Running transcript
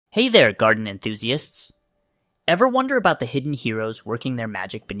Hey there, garden enthusiasts! Ever wonder about the hidden heroes working their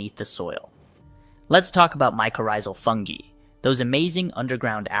magic beneath the soil? Let's talk about mycorrhizal fungi, those amazing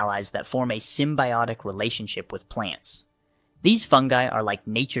underground allies that form a symbiotic relationship with plants. These fungi are like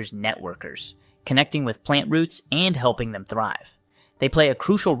nature's networkers, connecting with plant roots and helping them thrive. They play a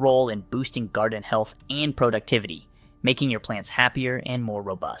crucial role in boosting garden health and productivity, making your plants happier and more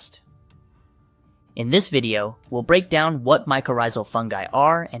robust. In this video, we'll break down what mycorrhizal fungi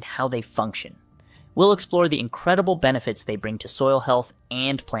are and how they function. We'll explore the incredible benefits they bring to soil health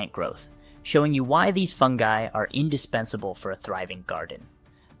and plant growth, showing you why these fungi are indispensable for a thriving garden.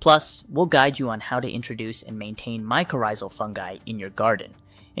 Plus, we'll guide you on how to introduce and maintain mycorrhizal fungi in your garden,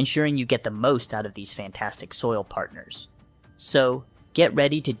 ensuring you get the most out of these fantastic soil partners. So, get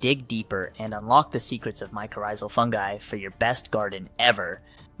ready to dig deeper and unlock the secrets of mycorrhizal fungi for your best garden ever.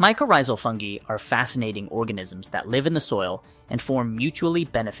 Mycorrhizal fungi are fascinating organisms that live in the soil and form mutually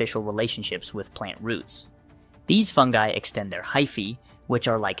beneficial relationships with plant roots. These fungi extend their hyphae, which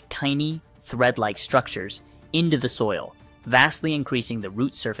are like tiny, thread-like structures, into the soil, vastly increasing the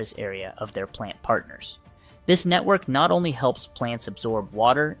root surface area of their plant partners. This network not only helps plants absorb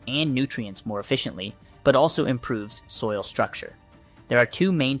water and nutrients more efficiently, but also improves soil structure. There are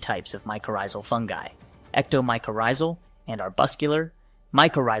two main types of mycorrhizal fungi, ectomycorrhizal and arbuscular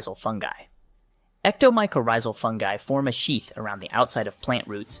mycorrhizal fungi. Ectomycorrhizal fungi form a sheath around the outside of plant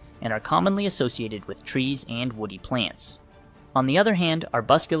roots and are commonly associated with trees and woody plants. On the other hand,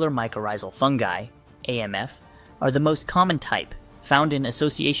 arbuscular mycorrhizal fungi, AMF, are the most common type, found in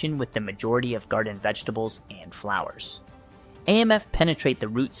association with the majority of garden vegetables and flowers. AMF penetrate the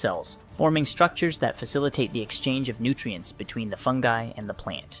root cells, forming structures that facilitate the exchange of nutrients between the fungi and the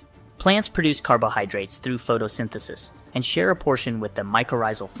plant. Plants produce carbohydrates through photosynthesis and share a portion with the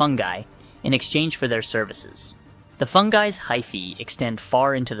mycorrhizal fungi in exchange for their services. The fungi's hyphae extend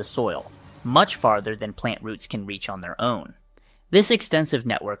far into the soil, much farther than plant roots can reach on their own. This extensive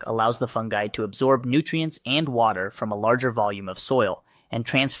network allows the fungi to absorb nutrients and water from a larger volume of soil and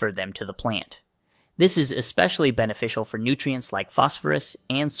transfer them to the plant. This is especially beneficial for nutrients like phosphorus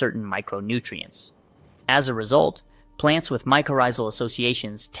and certain micronutrients. As a result, plants with mycorrhizal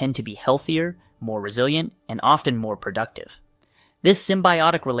associations tend to be healthier, more resilient, and often more productive. This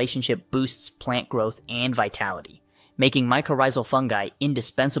symbiotic relationship boosts plant growth and vitality, making mycorrhizal fungi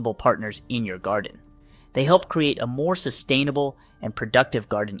indispensable partners in your garden. They help create a more sustainable and productive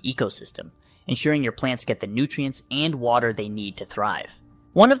garden ecosystem, ensuring your plants get the nutrients and water they need to thrive.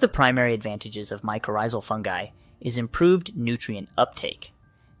 One of the primary advantages of mycorrhizal fungi is improved nutrient uptake.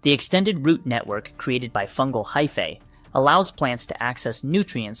 The extended root network created by fungal hyphae allows plants to access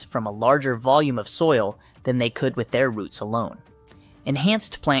nutrients from a larger volume of soil than they could with their roots alone.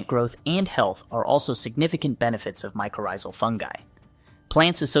 Enhanced plant growth and health are also significant benefits of mycorrhizal fungi.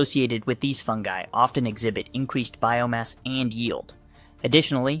 Plants associated with these fungi often exhibit increased biomass and yield.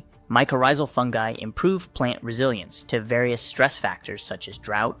 Additionally, mycorrhizal fungi improve plant resilience to various stress factors such as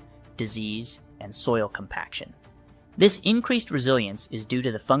drought, disease, and soil compaction. This increased resilience is due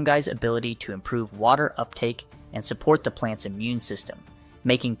to the fungi's ability to improve water uptake and support the plant's immune system,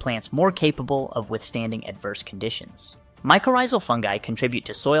 making plants more capable of withstanding adverse conditions. Mycorrhizal fungi contribute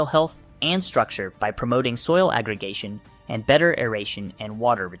to soil health and structure by promoting soil aggregation and better aeration and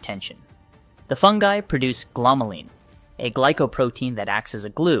water retention. The fungi produce glomalin, a glycoprotein that acts as a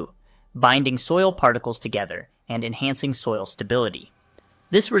glue, binding soil particles together and enhancing soil stability.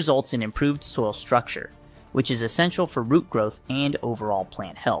 This results in improved soil structure, which is essential for root growth and overall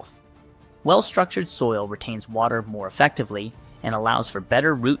plant health. Well-structured soil retains water more effectively and allows for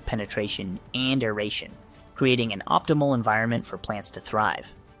better root penetration and aeration, creating an optimal environment for plants to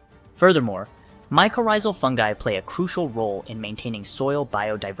thrive. Furthermore, mycorrhizal fungi play a crucial role in maintaining soil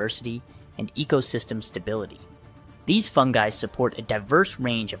biodiversity and ecosystem stability. These fungi support a diverse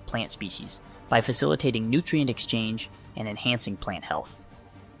range of plant species by facilitating nutrient exchange and enhancing plant health.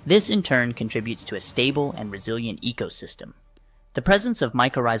 This in turn contributes to a stable and resilient ecosystem. The presence of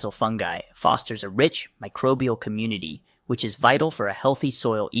mycorrhizal fungi fosters a rich microbial community, which is vital for a healthy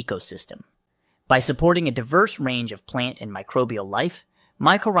soil ecosystem. By supporting a diverse range of plant and microbial life,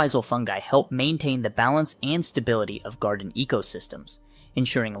 mycorrhizal fungi help maintain the balance and stability of garden ecosystems,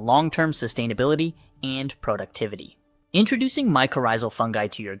 ensuring long-term sustainability and productivity. Introducing mycorrhizal fungi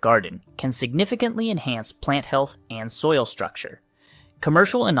to your garden can significantly enhance plant health and soil structure.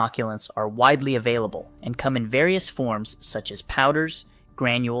 Commercial inoculants are widely available and come in various forms such as powders,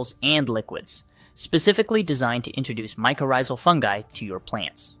 granules, and liquids, specifically designed to introduce mycorrhizal fungi to your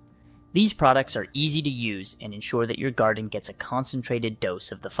plants. These products are easy to use and ensure that your garden gets a concentrated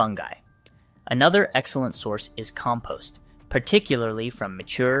dose of the fungi. Another excellent source is compost, particularly from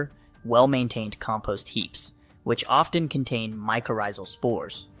mature, well-maintained compost heaps, which often contain mycorrhizal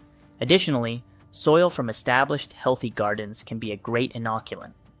spores. Additionally, soil from established, healthy gardens can be a great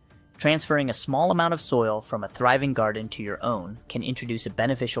inoculant. Transferring a small amount of soil from a thriving garden to your own can introduce a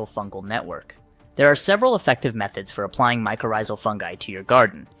beneficial fungal network. There are several effective methods for applying mycorrhizal fungi to your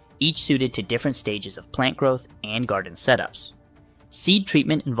garden, each suited to different stages of plant growth and garden setups. Seed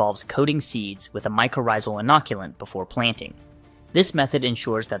treatment involves coating seeds with a mycorrhizal inoculant before planting. This method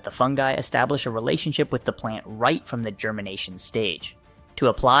ensures that the fungi establish a relationship with the plant right from the germination stage. To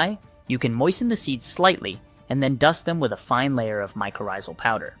apply, you can moisten the seeds slightly and then dust them with a fine layer of mycorrhizal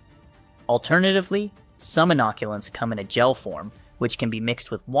powder. Alternatively, some inoculants come in a gel form, which can be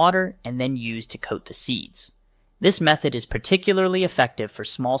mixed with water and then used to coat the seeds. This method is particularly effective for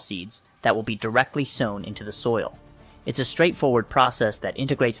small seeds that will be directly sown into the soil. It's a straightforward process that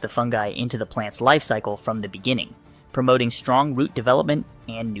integrates the fungi into the plant's life cycle from the beginning, promoting strong root development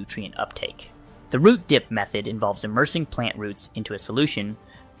and nutrient uptake. The root dip method involves immersing plant roots into a solution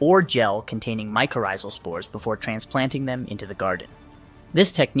or gel containing mycorrhizal spores before transplanting them into the garden.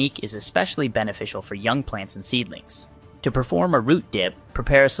 This technique is especially beneficial for young plants and seedlings. To perform a root dip,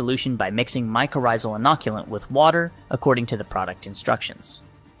 prepare a solution by mixing mycorrhizal inoculant with water according to the product instructions.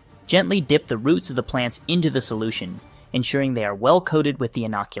 Gently dip the roots of the plants into the solution, ensuring they are well coated with the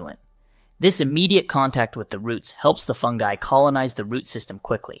inoculant. This immediate contact with the roots helps the fungi colonize the root system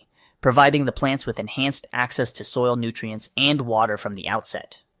quickly, providing the plants with enhanced access to soil nutrients and water from the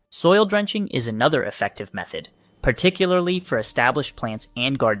outset. Soil drenching is another effective method, particularly for established plants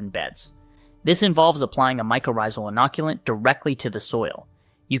and garden beds. This involves applying a mycorrhizal inoculant directly to the soil.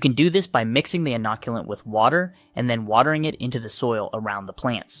 You can do this by mixing the inoculant with water and then watering it into the soil around the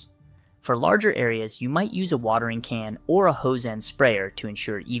plants. For larger areas, you might use a watering can or a hose end sprayer to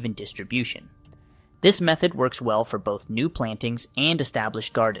ensure even distribution. This method works well for both new plantings and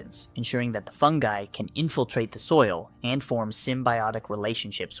established gardens, ensuring that the fungi can infiltrate the soil and form symbiotic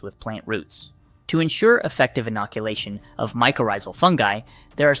relationships with plant roots. To ensure effective inoculation of mycorrhizal fungi,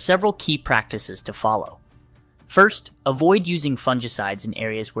 there are several key practices to follow. First, avoid using fungicides in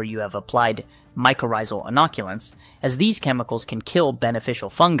areas where you have applied mycorrhizal inoculants, as these chemicals can kill beneficial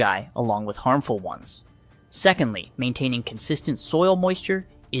fungi along with harmful ones. Secondly, maintaining consistent soil moisture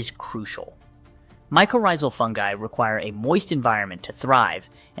is crucial. Mycorrhizal fungi require a moist environment to thrive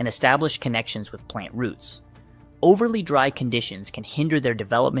and establish connections with plant roots. Overly dry conditions can hinder their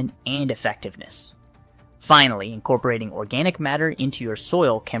development and effectiveness. Finally, incorporating organic matter into your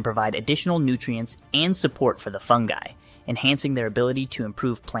soil can provide additional nutrients and support for the fungi, enhancing their ability to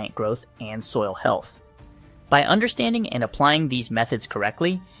improve plant growth and soil health. By understanding and applying these methods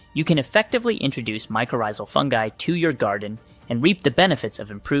correctly, you can effectively introduce mycorrhizal fungi to your garden and reap the benefits of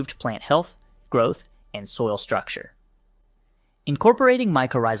improved plant health, growth, and soil structure. Incorporating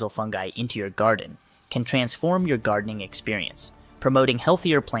mycorrhizal fungi into your garden can transform your gardening experience, promoting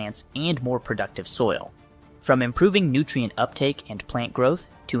healthier plants and more productive soil. From improving nutrient uptake and plant growth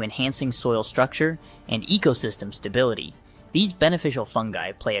to enhancing soil structure and ecosystem stability, these beneficial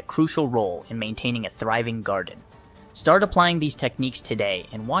fungi play a crucial role in maintaining a thriving garden. Start applying these techniques today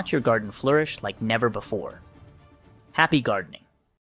and watch your garden flourish like never before. Happy gardening!